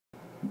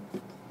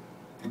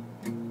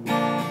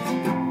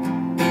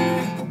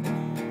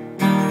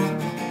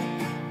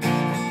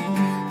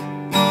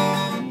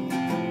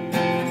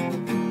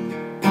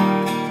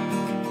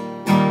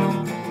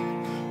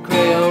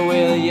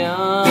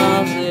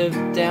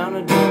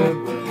a dirt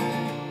road.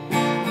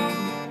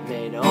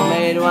 Made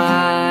homemade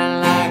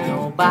wine like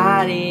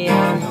nobody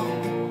I know.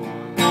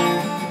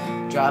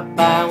 Dropped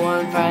by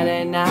one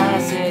Friday night,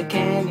 I said,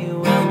 can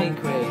you help me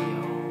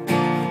crayon?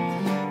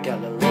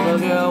 Got a little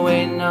girl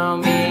waiting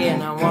on me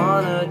and I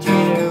wanna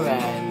treat her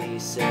right. And he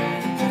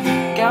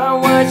said,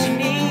 got what you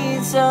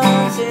need,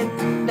 son,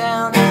 sitting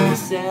down in the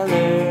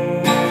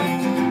cellar.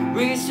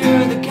 Reached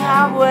through the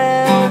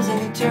cobwebs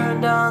and he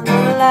turned on the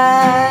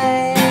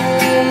light.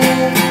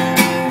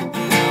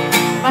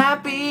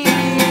 Might be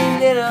a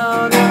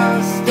little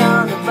dust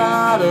on the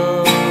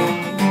bottle,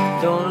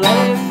 don't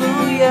let it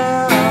fool you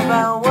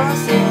about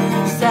what's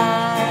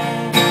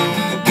inside.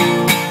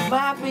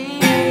 Might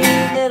be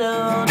a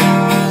little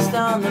dust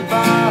on the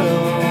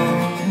bottle,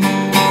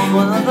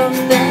 one of those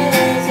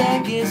things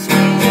that gets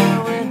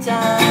sweeter with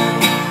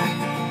time.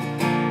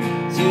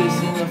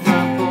 Juice in the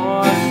front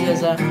porch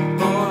as I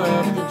pull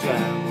up the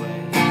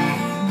driveway.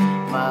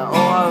 My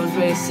oar was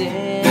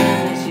racing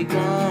as she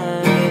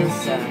climbed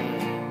inside.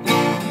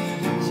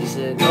 She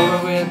said,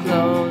 over real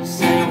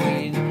close, and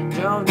we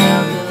drove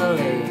down to the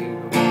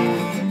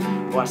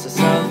lake. Watched the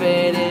sun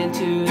fade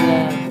into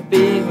the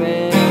big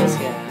red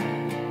sky.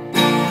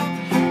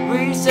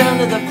 Reached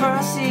under the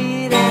front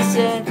seat and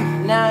said,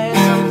 now here's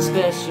something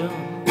special.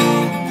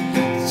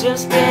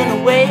 Just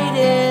been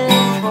waiting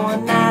for a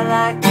night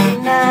like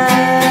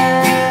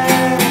tonight.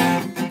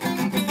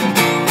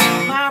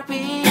 Might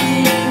be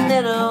a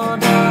little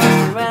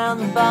dust around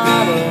the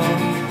bottle,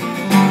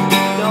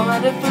 don't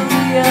let it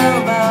fool you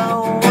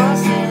about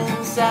what's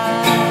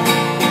inside.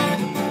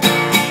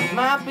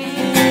 Might be a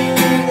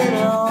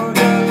little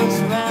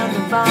dust around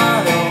the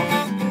bottle,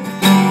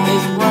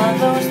 it's one of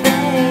those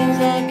things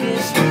that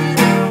gets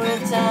sweeter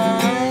with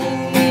time.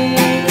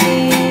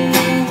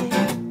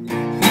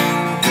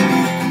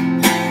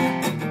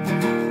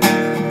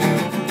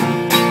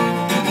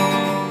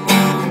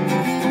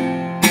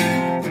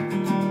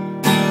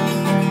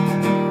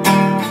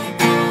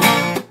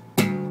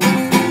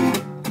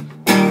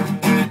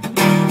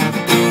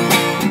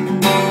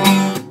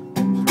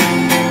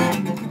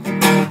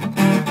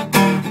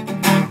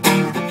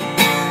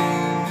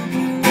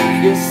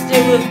 You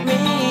stay with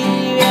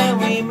me and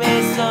we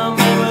made some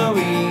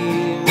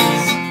memories.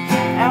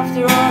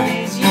 After all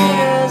these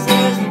years,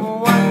 there's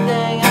one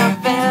thing I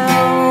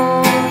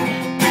found.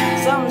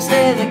 Some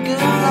say that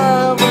good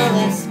love,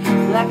 well, it's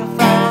like a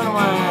fine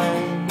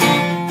wine,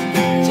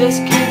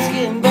 just keeps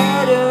getting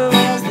better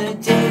as the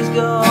days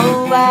go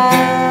by.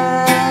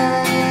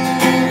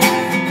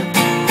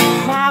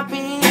 Might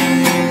be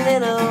a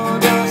little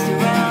dust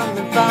around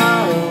the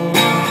bottle,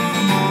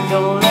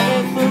 don't let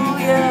it fool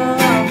you.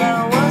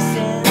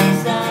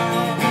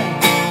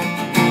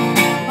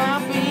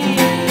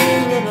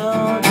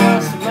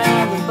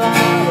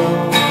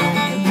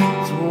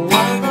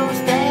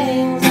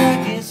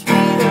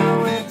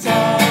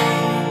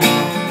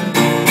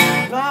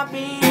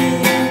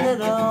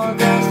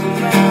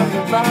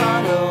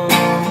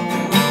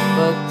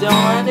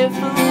 Don't let it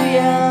fool